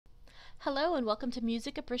Hello and welcome to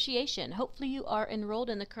Music Appreciation. Hopefully you are enrolled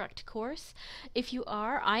in the correct course. If you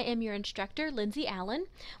are, I am your instructor, Lindsay Allen.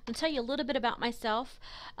 I'm going to tell you a little bit about myself.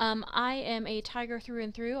 I am a Tiger through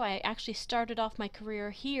and through. I actually started off my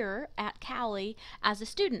career here at Cali as a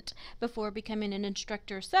student before becoming an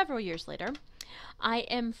instructor several years later. I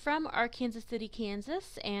am from Arkansas City,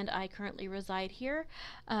 Kansas, and I currently reside here.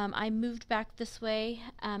 I moved back this way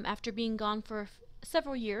after being gone for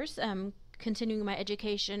several years, continuing my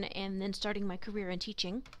education and then starting my career in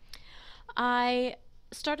teaching. I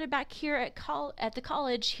started back here at the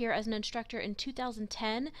college here as an instructor in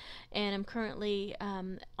 2010, and I'm currently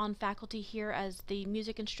on faculty here as the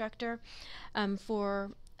music instructor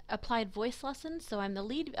for applied voice lessons. So I'm the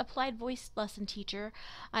lead applied voice lesson teacher.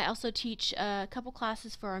 I also teach a couple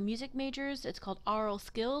classes for our music majors. It's called Aural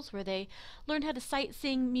Skills, where they learn how to sight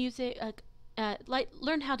sing music,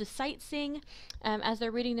 learn how to sight sing as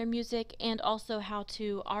they're reading their music, and also how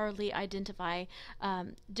to aurally identify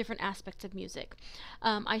different aspects of music.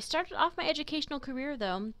 I started off my educational career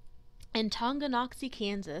though in Tonganoxie,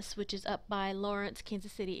 Kansas, which is up by Lawrence,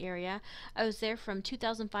 Kansas City area. I was there from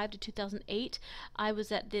 2005 to 2008. I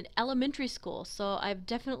was at the elementary school, so I've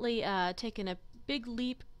definitely taken a big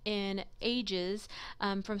leap in ages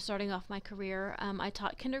from starting off my career. I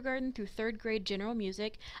taught kindergarten through third grade general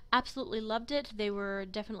music. Absolutely loved it. They were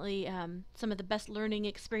definitely some of the best learning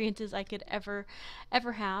experiences I could ever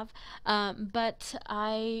have. But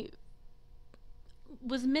I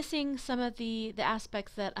was missing some of the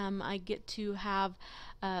aspects that I get to have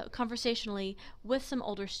conversationally with some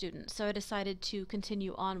older students. So I decided to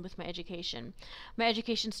continue on with my education. My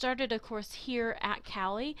education started, of course, here at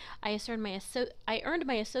Cali. I earned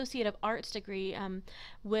my Associate of Arts degree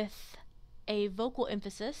with a vocal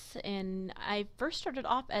emphasis, and I first started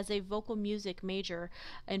off as a vocal music major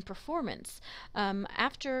in performance.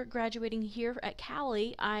 After graduating here at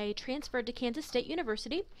Cali, I transferred to Kansas State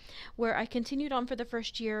University, where I continued on for the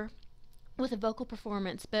first year with a vocal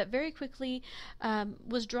performance, but very quickly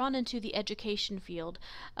was drawn into the education field.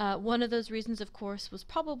 One of those reasons, of course, was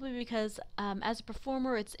probably because as a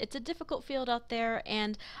performer, it's a difficult field out there,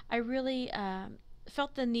 and I really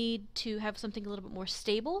felt the need to have something a little bit more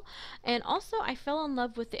stable. And also I fell in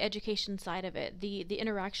love with the education side of it, the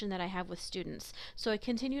interaction that I have with students. So I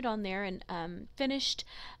continued on there and finished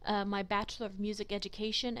my Bachelor of Music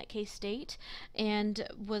Education at K-State, and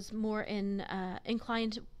was more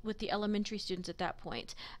inclined with the elementary students at that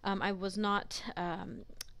point. I was not,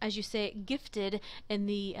 as you say, gifted in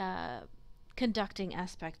the conducting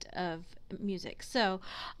aspect of music. So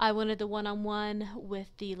I wanted the one-on-one with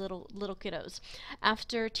the little kiddos.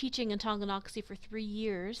 After teaching in Tonganoxie for 3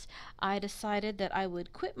 years, I decided that I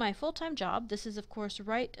would quit my full-time job. This is, of course,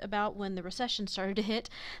 right about when the recession started to hit,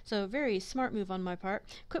 so a very smart move on my part.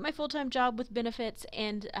 Quit my full-time job with benefits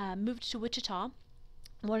and moved to Wichita.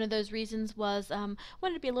 One of those reasons was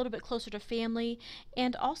wanted to be a little bit closer to family,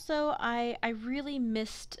 and also I really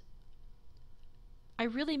missed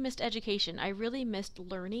education. I really missed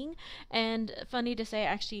learning, and funny to say, I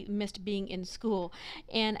actually missed being in school.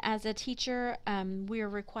 And as a teacher, we are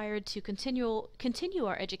required to continue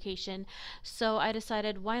our education. So I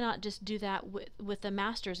decided, why not just do that with a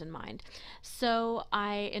master's in mind? So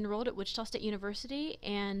I enrolled at Wichita State University,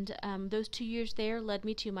 and those 2 years there led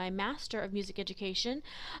me to my Master of Music Education.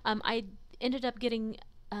 I ended up getting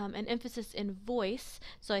an emphasis in voice,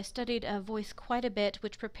 so I studied voice quite a bit,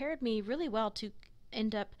 which prepared me really well to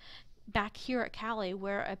end up back here at Cali,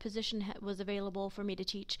 where a position was available for me to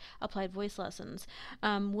teach applied voice lessons.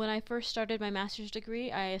 When I first started my master's degree,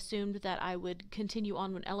 I assumed that I would continue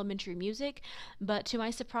on with elementary music, but to my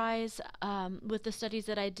surprise, with the studies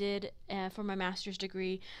that I did for my master's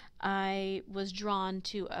degree, I was drawn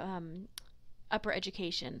to upper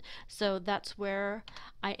education. So that's where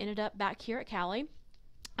I ended up back here at Cali.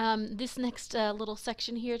 This next little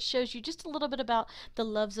section here shows you just a little bit about the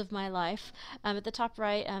loves of my life. At the top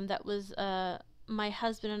right, that was my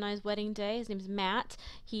husband and I's wedding day. His name is Matt.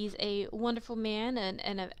 He's a wonderful man and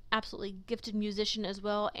an absolutely gifted musician as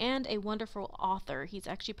well, and a wonderful author. He's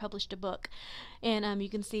actually published a book, and you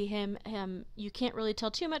can see him. You can't really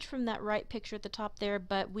tell too much from that right picture at the top there,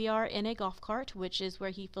 but we are in a golf cart, which is where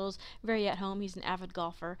he feels very at home. He's an avid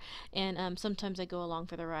golfer, and sometimes I go along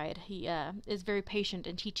for the ride. He is very patient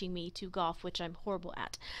in teaching me to golf, which I'm horrible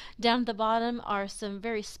at. Down at the bottom are some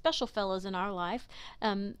very special fellows in our life.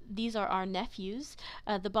 These are our nephews.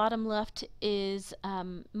 The bottom left is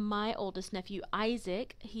my oldest nephew,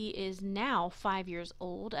 Isaac. He is now 5 years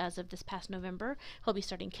old as of this past November. He'll be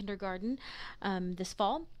starting kindergarten this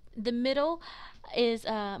fall. The middle is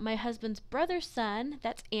my husband's brother's son.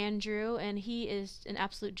 That's Andrew, and he is an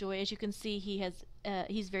absolute joy. As you can see, he has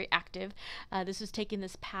he's very active. This was taken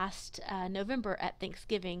this past November at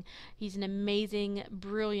Thanksgiving. He's an amazing,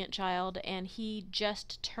 brilliant child, and he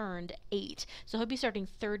just turned 8. So he'll be starting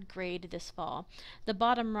 3rd grade this fall. The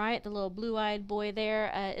bottom right, the little blue-eyed boy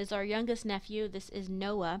there, is our youngest nephew. This is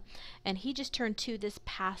Noah, and he just turned 2 this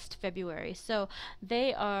past February. So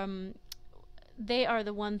they are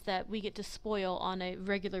the ones that we get to spoil on a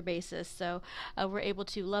regular basis. So we're able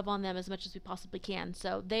to love on them as much as we possibly can.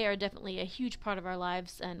 So they are definitely a huge part of our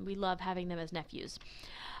lives, and we love having them as nephews.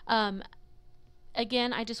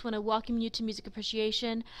 Again, I just want to welcome you to Music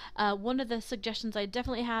Appreciation. One of the suggestions I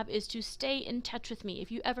definitely have is to stay in touch with me.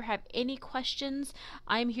 If you ever have any questions,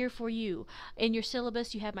 I'm here for you. In your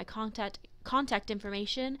syllabus, you have my contact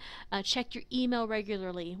information. Check your email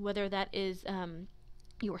regularly, whether that is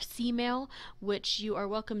your C-mail, which you are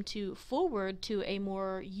welcome to forward to a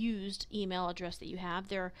more used email address that you have.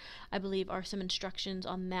 There, I believe, are some instructions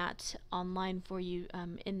on that online for you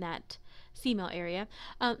in that C-mail area.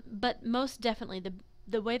 But most definitely,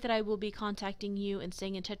 the way that I will be contacting you and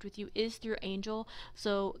staying in touch with you is through Angel.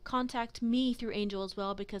 So contact me through Angel as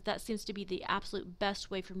well, because that seems to be the absolute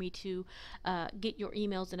best way for me to get your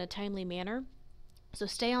emails in a timely manner. So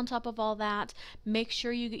stay on top of all that. Make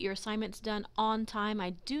sure you get your assignments done on time.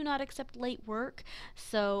 I do not accept late work,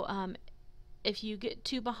 so if you get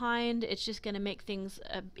too behind, it's just going to make things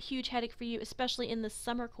a huge headache for you, especially in the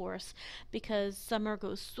summer course, because summer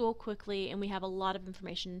goes so quickly and we have a lot of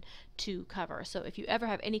information to cover. So if you ever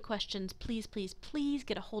have any questions, please, please, please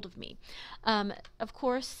get a hold of me. Of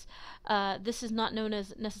course, this is not known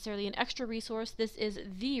as necessarily an extra resource. This is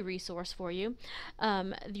the resource for you,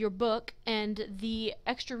 your book, and the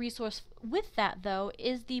extra resource with that, though,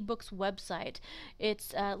 is the book's website.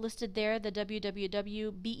 It's listed there, the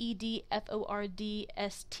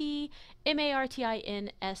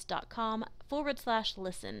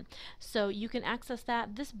www.bedfordstmartins.com/listen. So you can access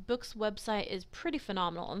that. This book's website is pretty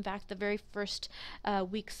phenomenal. In fact, the very first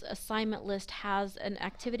week's assignment list has an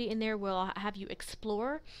activity in there where I'll have you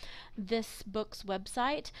explore this book's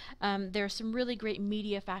website. There are some really great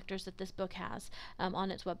media factors that this book has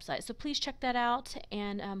on its website. So please check that out,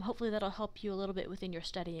 and hopefully that'll help you a little bit within your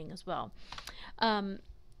studying as well.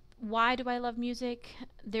 Why do I love music?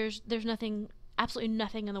 There's absolutely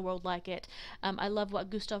nothing in the world like it. I love what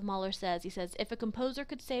Gustav Mahler says. He says, if a composer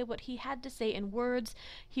could say what he had to say in words,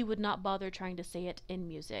 he would not bother trying to say it in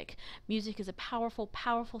music. Music is a powerful,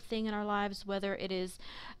 powerful thing in our lives, whether it is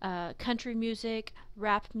country music,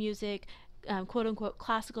 rap music, quote-unquote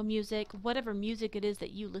classical music, whatever music it is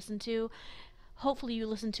that you listen to. Hopefully you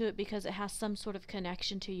listen to it because it has some sort of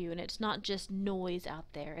connection to you, and it's not just noise out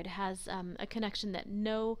there. It has a connection that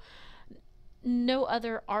no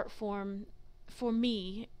other art form for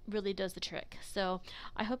me really does the trick. So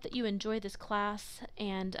I hope that you enjoy this class,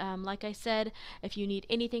 and like I said, if you need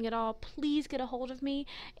anything at all, please get a hold of me,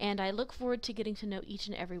 and I look forward to getting to know each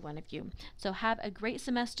and every one of you. So have a great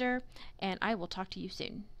semester, and I will talk to you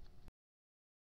soon.